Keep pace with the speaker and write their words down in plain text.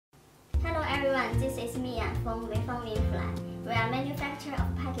everyone, this is Mia from Winfly. We are a manufacturer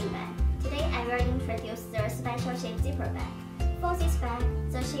of packing bag. Today I will introduce the special shape zipper bag. For this bag,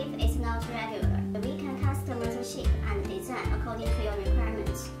 the shape is not regular. We can customize the shape and design according to your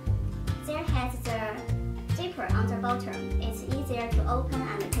requirements. There has the zipper on the bottom. It's easier to open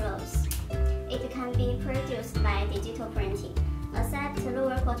and close. It can be produced by digital printing, except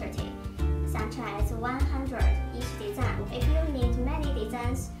lower quantity, such as 100 each design. If you need many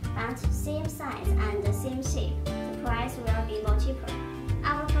designs but same size and same shape, the price will be more cheaper.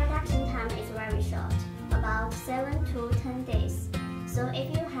 Our production time is very short, about 7 to 10 days. So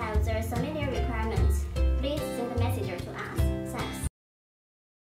if you have the